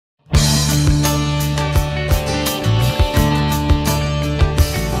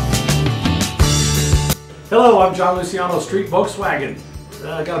Hello, I'm John Luciano, Street Volkswagen.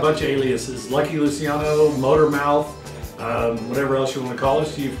 I got a bunch of aliases. Lucky Luciano, Motor Mouth, whatever else you want to call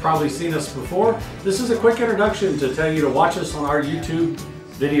us. You've probably seen us before. This is a quick introduction to tell you to watch us on our YouTube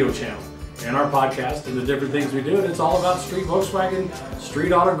video channel and our podcast and the different things we do. And it's all about Street Volkswagen,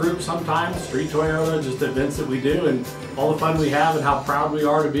 Street Auto Group sometimes, Street Toyota, just events that we do and all the fun we have and how proud we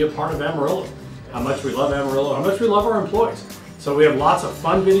are to be a part of Amarillo. How much we love Amarillo, how much we love our employees. So we have lots of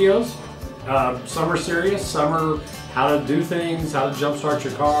fun videos. Some are serious, some are how to do things, how to jumpstart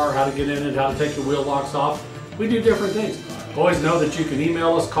your car, how to get in it, how to take the wheel locks off. We do different things. Always know that you can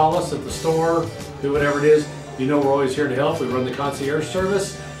email us, call us at the store, do whatever it is. You know we're always here to help. We run the concierge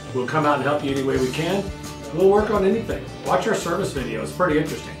service. We'll come out and help you any way we can. We'll work on anything. Watch our service video. It's pretty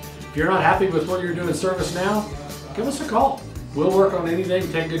interesting. If you're not happy with what you're doing service now, give us a call. We'll work on anything,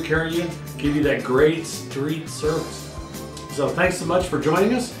 take good care of you, give you that great street service. So thanks so much for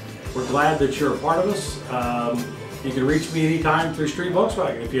joining us. We're glad that you're a part of us. You can reach me anytime through Street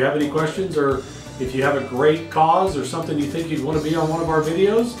Volkswagen. If you have any questions or if you have a great cause or something you think you'd want to be on one of our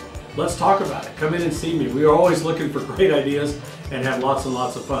videos, let's talk about it. Come in and see me. We are always looking for great ideas and have lots and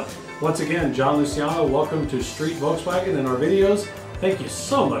lots of fun. Once again, John Luciano, welcome to Street Volkswagen and our videos. Thank you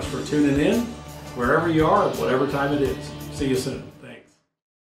so much for tuning in, wherever you are, at whatever time it is. See you soon.